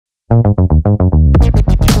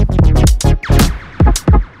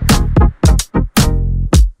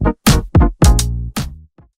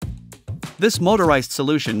This motorized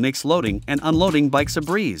solution makes loading and unloading bikes a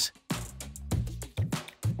breeze.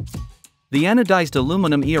 The anodized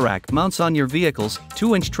aluminum eRack mounts on your vehicle's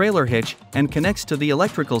 2-inch trailer hitch and connects to the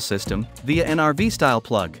electrical system via an RV-style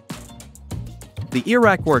plug. The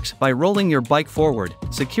eRack works by rolling your bike forward,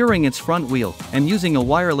 securing its front wheel, and using a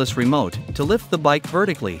wireless remote to lift the bike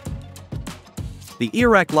vertically. The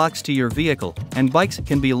eRack locks to your vehicle, and bikes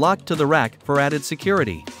can be locked to the rack for added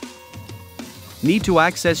security. Need to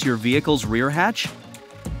access your vehicle's rear hatch?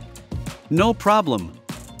 No problem.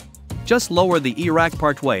 Just lower the eRack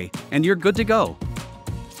partway, and you're good to go.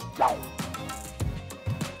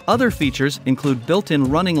 Other features include built-in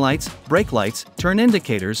running lights, brake lights, turn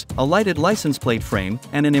indicators, a lighted license plate frame,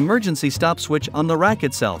 and an emergency stop switch on the rack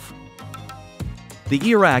itself. The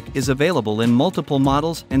eRack is available in multiple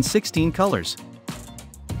models and 16 colors.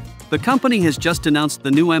 The company has just announced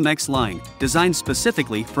the new MX line, designed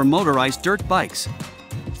specifically for motorized dirt bikes.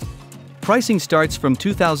 Pricing starts from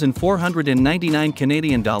 $2,499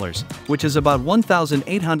 Canadian dollars, which is about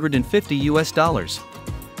 $1,850 US.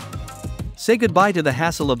 Say goodbye to the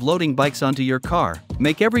hassle of loading bikes onto your car.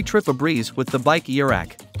 Make every trip a breeze with the bike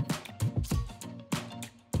eRack.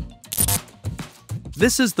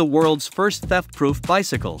 This is the world's first theft-proof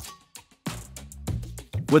bicycle.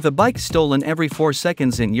 With a bike stolen every 4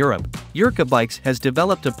 seconds in Europe, Yerka Bikes has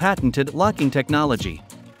developed a patented locking technology.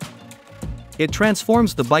 It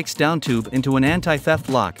transforms the bike's down tube into an anti-theft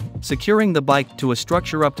lock, securing the bike to a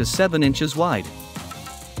structure up to 7 inches wide.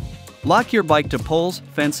 Lock your bike to poles,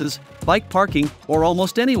 fences, bike parking, or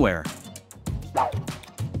almost anywhere.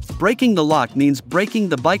 Breaking the lock means breaking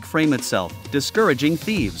the bike frame itself, discouraging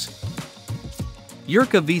thieves.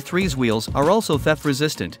 Yerka V3's wheels are also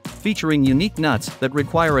theft-resistant, featuring unique nuts that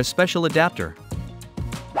require a special adapter.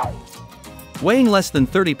 Weighing less than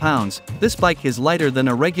 30 pounds, this bike is lighter than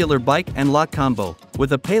a regular bike and lock combo,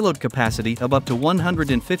 with a payload capacity of up to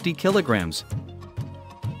 150 kilograms.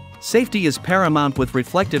 Safety is paramount with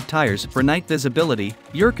reflective tires for night visibility,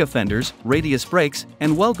 Yerka fenders, radius brakes,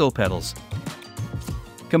 and Welgo pedals.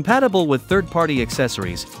 Compatible with third-party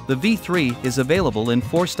accessories, the V3 is available in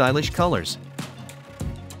 4 stylish colors.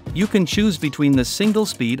 You can choose between the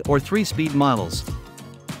single-speed or 3-speed models.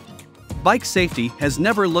 Bike safety has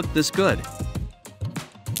never looked this good.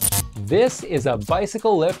 This is a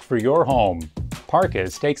bicycle lift for your home.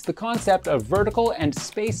 Parkis takes the concept of vertical and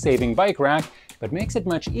space-saving bike rack, but makes it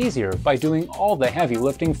much easier by doing all the heavy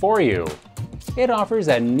lifting for you. It offers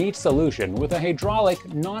a neat solution with a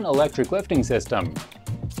hydraulic, non-electric lifting system.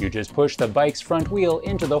 You just push the bike's front wheel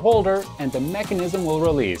into the holder and the mechanism will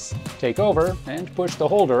release, take over, and push the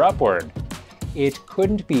holder upward. It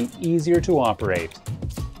couldn't be easier to operate.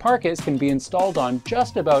 Parkis can be installed on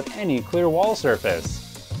just about any clear wall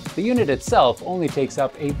surface. The unit itself only takes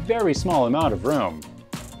up a very small amount of room.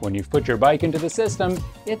 When you've put your bike into the system,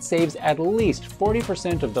 it saves at least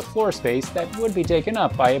 40% of the floor space that would be taken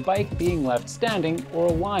up by a bike being left standing or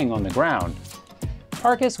lying on the ground.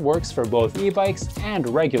 Parkis works for both e-bikes and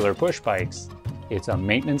regular push bikes. It's a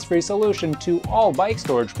maintenance-free solution to all bike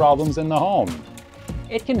storage problems in the home.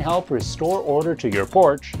 It can help restore order to your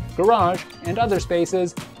porch, garage, and other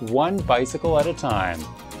spaces, one bicycle at a time.